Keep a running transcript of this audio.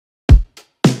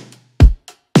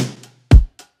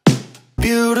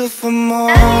beautiful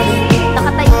morning.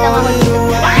 Nakatayo lang ako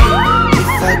dito. If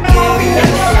I give you the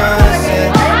sunset,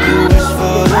 you wish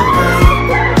for the rain.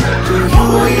 Do you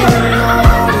even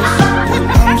notice what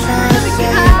I'm trying to say?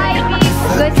 If I give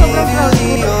you the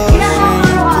ocean,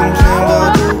 you can dream all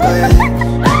the way.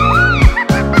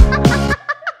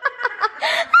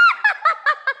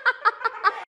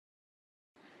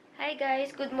 Hi guys,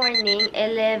 good morning.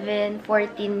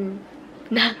 11:14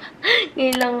 na.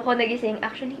 Ngayon lang ako nagising.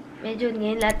 Actually, medyo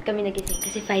ngayon lahat kami nagising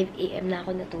kasi 5 AM na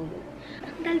ako natulog.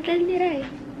 Ang daldal ni Rai.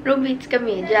 Roommates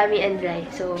kami, Jamie and Rai.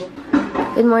 So,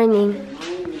 good morning.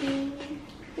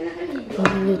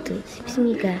 Magluluto. Si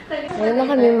Mika. Meron lang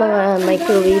kami mga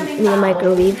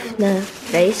microwave na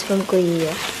rice from Korea.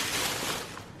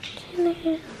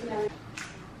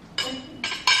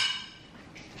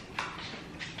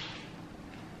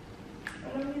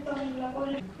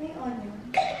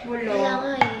 Wala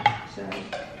nga eh. Sorry.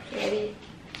 Okay.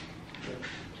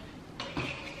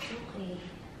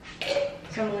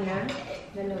 Isa muna?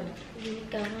 Dalawa. Hindi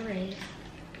ka mo rice.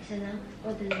 Isa lang?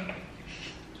 O dalawa?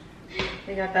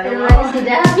 Nagtatanong ako si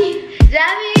Jamie!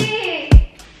 Jamie!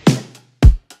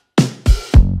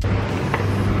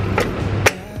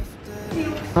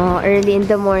 Early in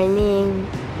the morning.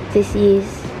 Sis.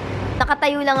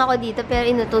 Nakatayo lang ako dito pero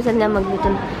inutusan na magluto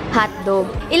ng hotdog.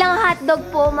 Ilang hotdog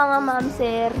po mga ma'am,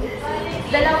 sir?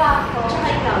 Dalawa ako. Tsaka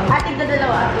ikaw. Ating na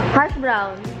dalawa. Hash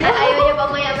brown. Ayaw niyo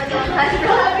bang mayaman ng hash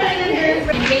brown?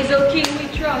 Hazelquing we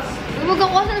trust.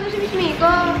 Magkakuha na ba si Miss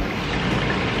Mika?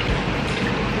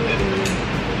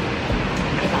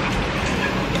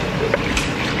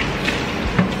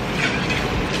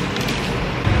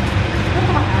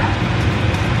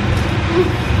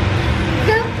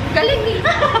 Galing eh.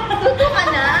 Luto ka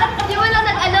na? Hindi mo lang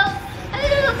nag-alok. Ano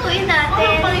lutuin natin?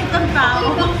 Ano palitang tao?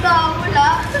 Palitang tao, wala.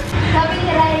 Sabi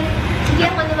ni Rai, sige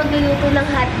ako na magluluto ng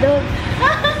hotdog.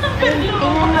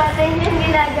 Tingnan natin yung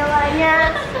ginagawa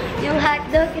niya. Yung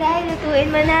hotdog, Rai,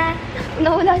 lutuin mo na.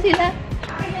 Nawala sila.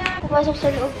 Pumasok sa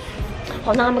loob.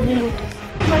 Ako na nga magluluto.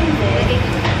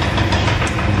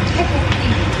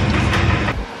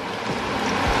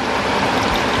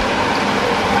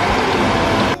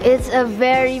 It's a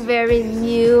very, very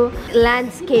new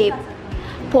landscape.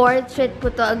 Portrait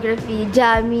photography.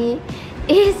 Jamie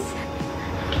is...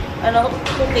 Ano?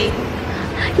 Cooking.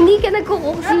 Hindi ka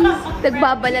nagkukook sis.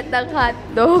 Nagbabalat ng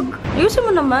hotdog. Ayusin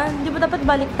mo naman. Di ba dapat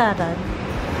baliktaran?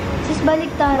 Sis,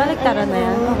 baliktaran. Baliktaran na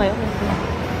yan. Okay.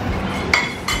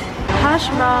 Hash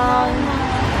brown.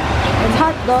 And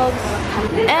hot dogs.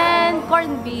 And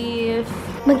corned beef.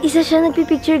 Mag-isa siya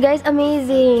nagpipicture, guys.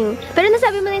 Amazing. Pero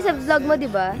nasabi mo na yung sa vlog mo, di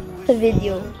ba? Sa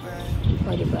video.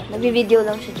 O, di ba? Nagbi-video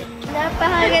lang siya dyan.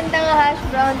 Napakagandang hash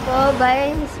brown po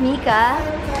by Miss Mika.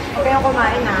 Okay ako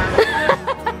kumain na.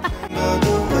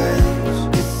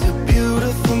 It's a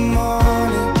beautiful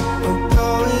morning. Don't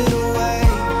throw it away.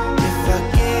 If I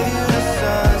give you the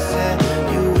sunset,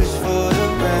 you wish for the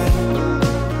rain.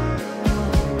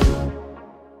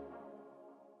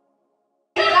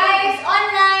 Guys,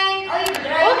 online!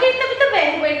 Okay,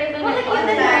 tabi-tabi. Wait,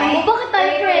 Oh, bakit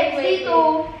tayo friends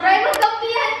dito? Try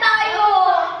magkampihan tayo!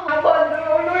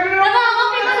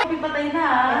 Nakakapi patay na.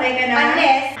 Patay ka na?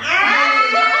 Unless.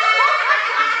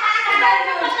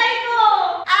 Patay ko!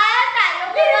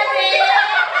 Talo ko na din!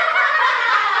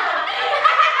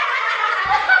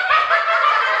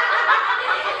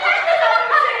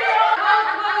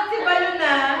 Bakit si Balo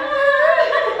na?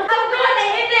 Ang goal eh.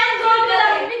 Hindi, ang goal ko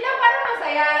lang. Hindi lang para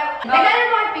masaya. Nagano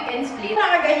mo pick and split?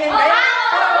 Nakaganyan kayo?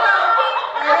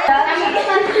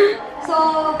 So,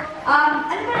 ano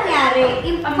ba nangyari?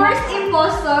 First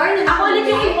impostor na Ako ulit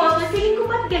yung nahuli. imposter. Feeling ko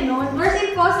ba't ganun? First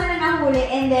impostor na nahuli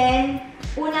and then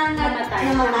unang namatay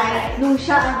nung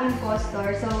siya ang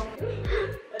impostor. So,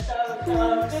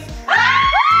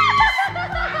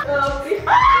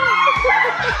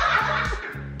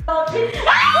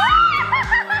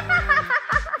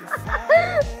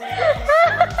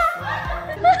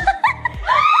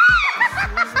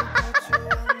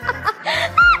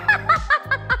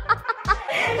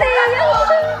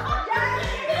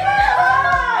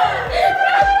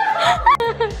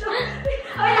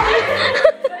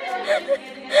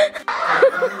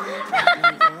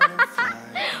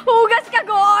 Hugas ka,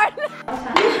 Gor!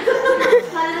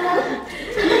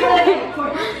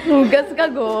 Hugas ka,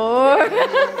 Gor!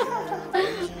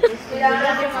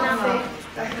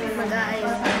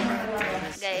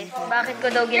 Guys, bakit ko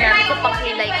daw ginamit ko pang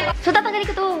kilay ko? So, tatanggalin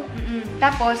ko to.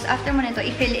 tapos, after mo nito,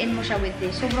 i-fill in mo siya with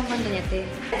this. Sobrang ganda niya, te.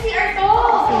 CR to!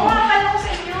 Makakala ko sa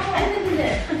inyo.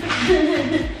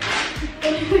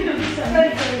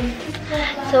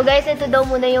 So guys, ito daw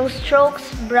muna yung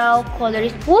Strokes Brow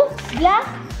Colorist. Black?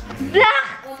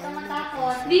 Black! Huwag ka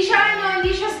matakot. Hindi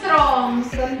siya strong.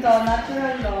 Ganda,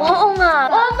 natural lang. Oo nga.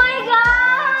 Oh my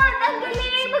God! Ang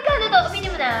galing! Magkano to? Aminin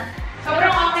mo na.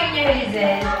 Sobrang okay niya,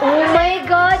 Hazel. Oh my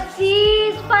God,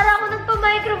 sis! Para ako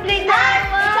nagpa-microblade na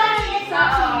naman.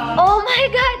 Oh my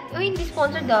God! Uy, hindi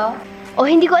sponsored ah. Oh,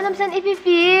 hindi ko alam saan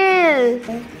ipipil.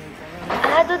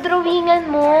 Dodrawingan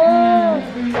mo.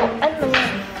 Ano?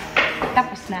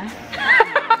 Tapos na.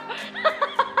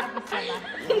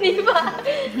 Hindi ba?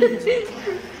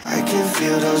 I can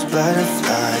feel those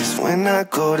butterflies when I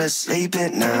go to sleep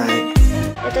at night.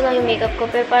 Ito lang yung makeup ko,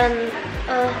 pero parang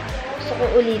gusto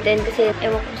kong ulitin kasi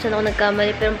ewan ko kung saan ako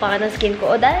nagkamali, pero ang paka ng skin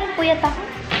ko. O, dahil puyat ako.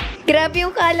 Grabe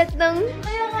yung kalat ng...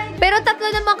 Pero tatlo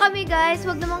naman kami, guys.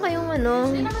 Wag naman kayong ano.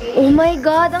 Oh my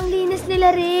God, ang linis nila,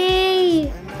 Ray.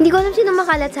 Hindi ko alam sino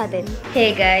makalat sa atin.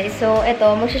 Hey, guys. So,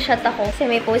 eto, magsha-shot ako kasi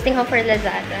may posting ako for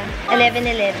Lazada.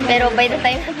 11/11. Pero by the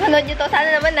time napanood nyo to, sana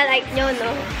naman na-like nyo, no?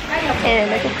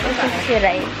 Ayan, nag-post si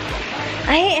Ray.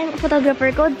 Ay, ang photographer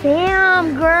ko.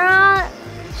 Damn, girl!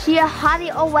 She a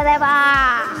hottie or whatever.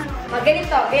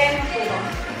 Ganito, ganyan yung pulo.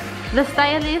 The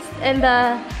stylist and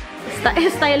the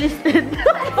stylisted.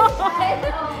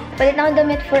 Palit na akong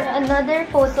damit for another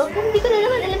photo. Pero hindi ko na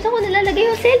naman alam saan ko nalalagay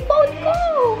yung cellphone ko.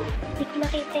 Hindi ko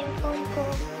makita yung phone ko.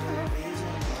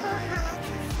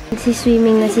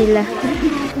 Nagsiswimming na sila.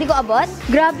 Hindi ko abot?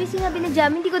 Grabe, sinabi ni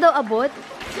Jamie, hindi ko daw abot.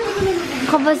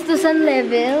 Kabastusan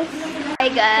level. Hi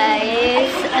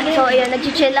guys! So ayun,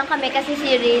 nag-chill lang kami kasi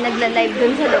si Ray nagla-live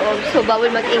dun sa loob. So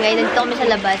bawal mag-ingay, nandito kami sa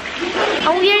labas.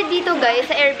 Ang weird dito guys,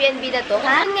 sa Airbnb na to.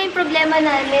 Ano nga yung problema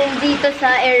namin dito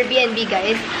sa Airbnb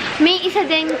guys? May isa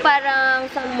din parang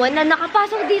someone na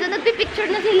nakapasok dito, nagpipicture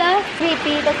na sila.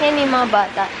 Creepy, tapos ngayon may mga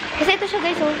bata. Kasi ito siya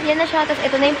guys, so yan na siya, tapos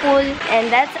ito na yung pool.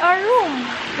 And that's our room.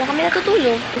 Diyan kami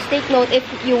natutulog. Just take note if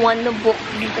you want to book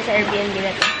dito sa Airbnb na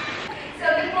to. So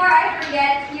before I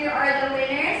forget, here are the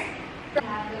winners. We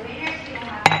have the winners. We don't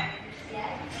have the winners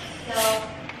yet. So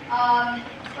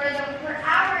for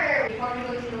our before we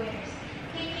go to the winners,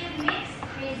 can you mix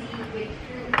crazy with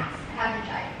fruits? Have you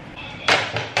tried?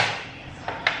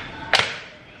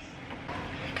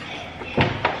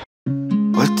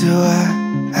 What do I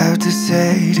have to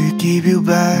say to keep you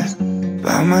by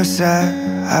my side?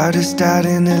 How to start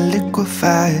in a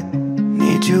liquefy?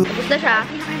 Need you. Tapos na siya.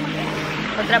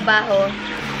 Magtrabaho.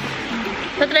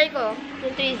 So, try ko.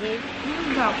 Yung 3Z.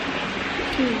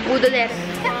 Udoler. 1,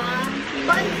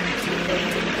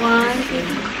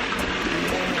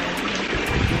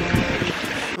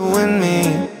 2. You and me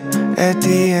at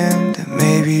the end,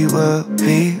 maybe we'll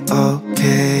be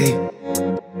okay.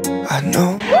 I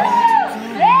know.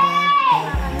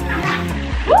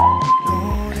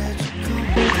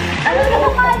 Ano mo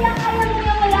kaya? Kaya mo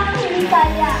yung wala kang hindi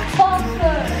kaya.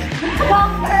 Conquer!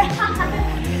 Conquer!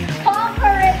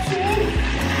 Conquer it, sis!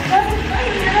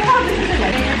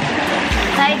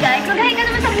 Hi guys! Mag-hi ka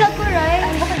naman sa vlog ko, right?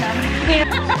 Ano ka na?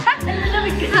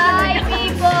 Hi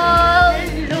people!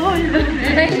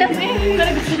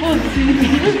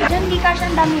 Diyan, di ka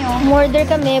siyang dami, oh. Order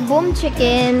kami. Boom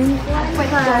chicken.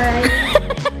 Hi!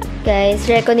 Guys,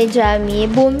 reko ni Jamie.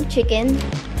 Boom chicken.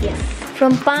 Yes.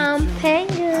 From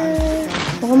Pampanga.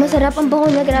 Ako masarap ang bango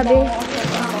na, grabe.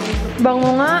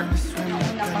 Bango nga.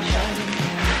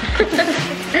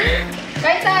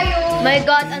 Kaya tayo! My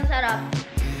God, ang sarap.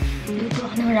 Dito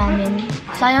ako ng ramen.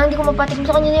 Sayang, hindi ko mapatikim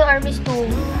sa kanya na yung army stew.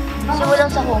 Kasi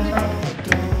walang sahong.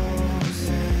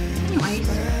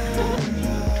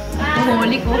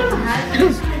 Huli ko.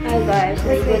 Hi guys,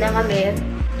 naligo na kami.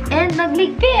 And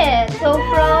nagligpit. So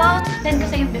from... Send ko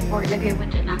sa'yo before. Lagay mo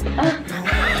dyan ah.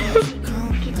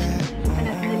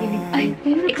 Ay,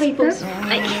 expose.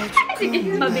 Ay, sige,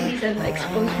 mabilisan mo.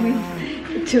 Expose mo yung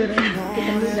itsura.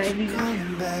 Kita mo lagi.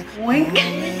 Wink.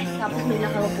 Tapos may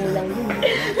nakaupo lang yun.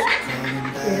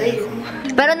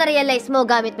 Pero na-realize mo,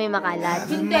 gamit mo yung makalat.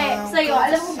 Hindi. Sa'yo,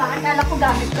 alam mo ba? Akala ko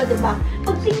gamit ko, diba?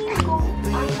 Pag tingin ko,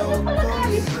 ay, ano pala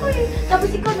gamit ko eh. Tapos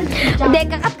ikaw nag-jump. Hindi,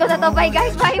 kakat ko na to. Bye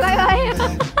guys. Bye, bye, bye.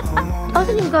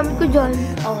 Saan yung gamit ko dyan?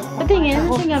 Patingin,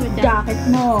 ano siya gamit dyan? Jacket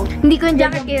mo. Hindi ko yung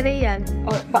jacket kay Ray yan.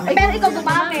 Pero ikaw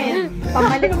gumamit.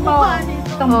 Pamalit mo.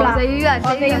 Itong black. Sa'yo yan.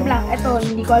 Okay, yung black. Ito,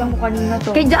 hindi ko alam kung kanino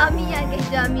to. Kay Jamie yan. Kay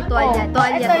Jamie. Tuwalya.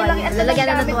 Tuwalya. Lalagyan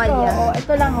na ng tuwalya.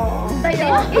 Ito lang, oh. Kay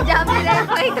Jamie na.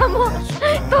 Pakita mo.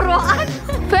 Turuan.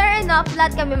 Fair enough.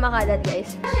 Lahat kami makalat,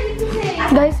 guys.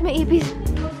 Guys, may ipis.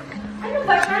 Ano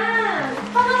ba siya?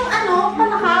 Parang ano?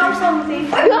 Panaka or something?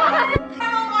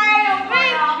 Wait!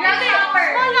 Grabe!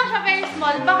 Small lang siya, very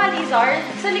small. Baka lizard.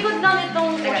 Sa likod lang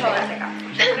itong cushion.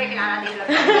 Siyempre, kailangan natin lang.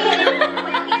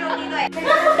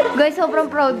 Guys, sobrang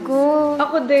proud ko.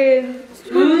 Ako din.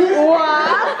 Uy,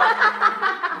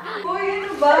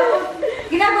 ano ba?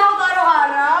 Ginagawa ko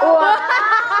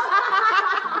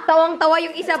tawang-tawa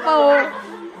yung isa pa, oh.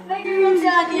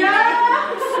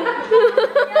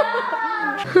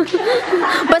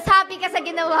 Mas happy ka sa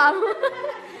ginawa mo.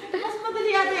 Mas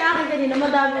madali ata yung akin kanina.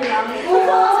 Madami lang. Sino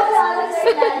maglalabas?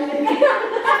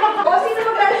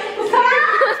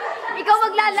 Ikaw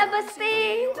maglalabas,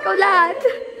 eh. Ikaw lahat.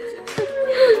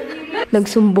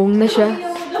 Nagsumbong na siya.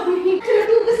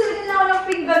 Gusto nila ako ng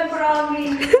pinggan,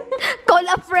 promise. Call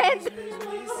a friend.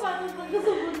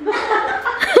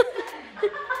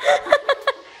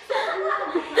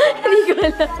 Hindi ko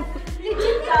alam.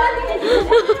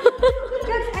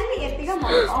 Ano yan? Tiga mo.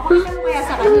 Okay ka mo kaya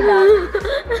sa kanila.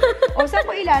 O, saan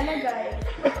ko ilalagay?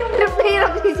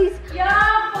 Hirap ni sis.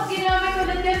 Yeah, pag ginamit ko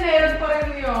na dyan, meron pa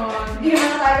rin yun. Hindi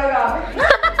naman tayo gamit.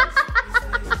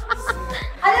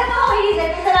 Alam mo, Hazel,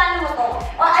 kasalanan mo to.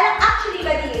 O, alam, actually,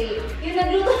 Badiri, yung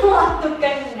nagluto mo hotdog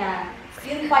kanina,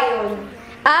 yun pa yun.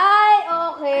 Ay,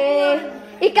 okay.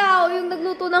 Ikaw, yung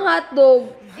nagluto ng hotdog.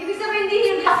 Ibig sabihin, hindi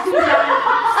yung hotdog lang.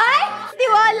 Ay,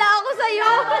 tiwala ako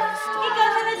sa'yo. Ikaw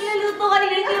na nagluluto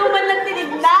kanina, hindi mo man lang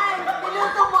tinignan.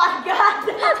 Niluto mo agad.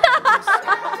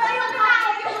 Sa'yo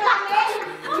kain yung ramen.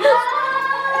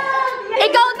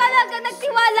 Ikaw talaga,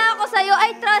 nagtiwala ako sa'yo. I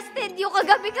trusted you.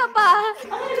 Kagabi ka pa.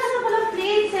 Ano nasa palang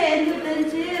plates and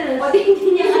utensils? O, hindi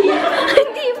niya kaya.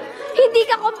 Hindi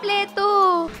ka kompleto.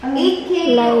 8K.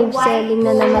 Live selling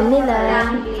na naman nila.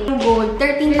 Gold,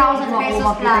 13,000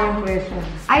 pesos lang.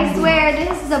 I swear,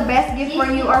 this is the best gift for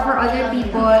you or for other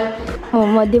people. Oh,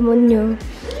 mademonyo.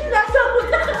 Nasa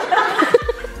uno ko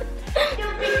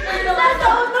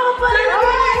pala.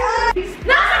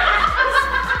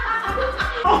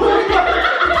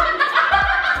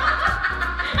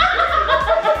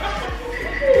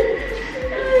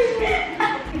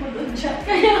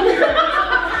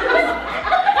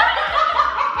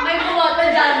 May buwata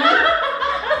dyan.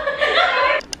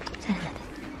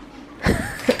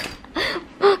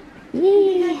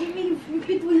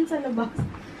 Ipit mo yun sa labas.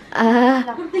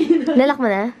 Nalak mo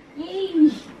na?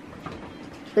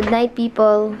 Good night,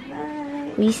 people.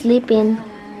 We sleep in.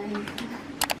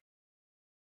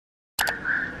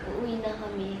 Uuwi na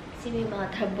kami. Kasi may mga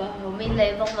trabaho. May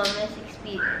live ako mamaya 6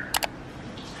 p.m.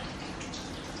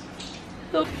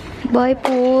 Bye,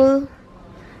 Pool.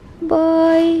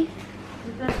 Bye.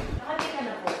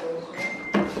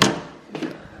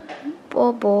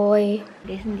 Oh, boy.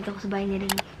 Guys, nandito ako sa bahay ni Ray.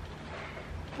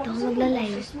 Dito ako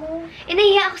magla-live.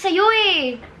 Nahiya ako sa'yo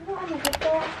eh!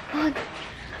 Wag.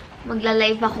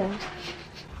 Magla-live ako.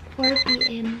 4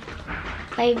 p.m.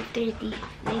 5:30.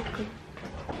 Live ko.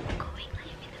 Going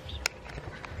live in a few.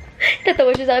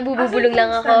 Tatawa siya sa akin. Bububulong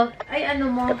lang ako. Ay, ano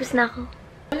mo? Tapos na ako.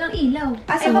 Walang ilaw.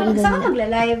 Walang ilaw Saan na. ka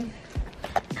magla-live?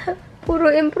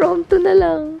 Puro impromptu na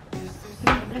lang.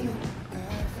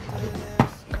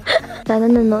 Sana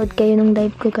nanood kayo ng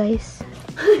live ko, guys.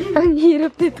 Ang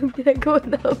hirap nitong ginagawa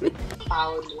namin.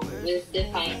 Powder will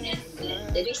define and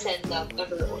blend the resend of the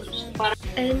rolls.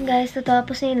 Ayun, guys.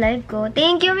 Tatapos na yung live ko.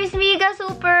 Thank you, Miss Mika.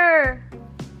 Super!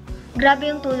 Grabe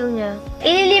yung tulong niya.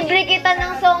 Ililibre kita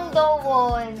ng song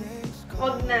Dowon.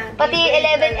 Huwag na. Pati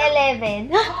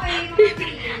 11-11.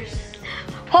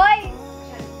 Hoy!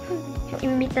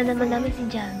 I-meet na naman namin si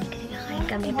Jamie kasi kakain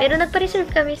kami. Pero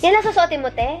nagpa-reserve kami. Yan ang susuotin mo,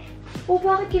 te? O,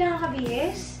 bakit kailangan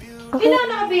kabihis? Okay. Kailangan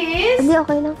nakabihis? Hindi,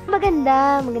 okay lang.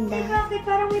 Maganda, maganda. Bakit?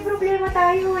 Parang may problema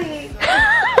tayo eh.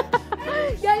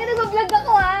 Gaya, nag-vlog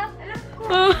ako, ha?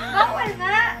 Bawal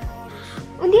nga.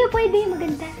 Hindi, pwede.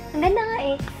 Maganda. Ang ganda nga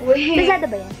eh. Uy. Lazada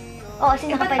ba yan? Oo, kasi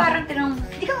Ba't nakapad. parang tinanong,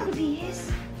 hindi ka magabihis?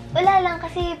 Wala lang,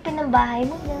 kasi pinambahay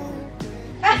mo na.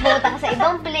 Buta ka sa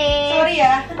ibang place. Sorry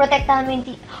ah. Protektahan mo yung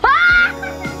Ah!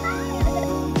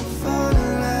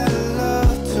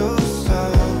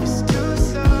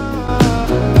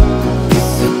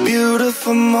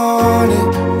 Beautiful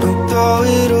morning, don't throw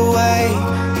it away.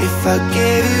 If I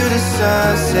gave you the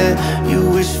sunset, you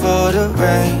wish for the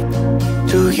rain.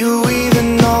 Do you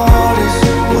even know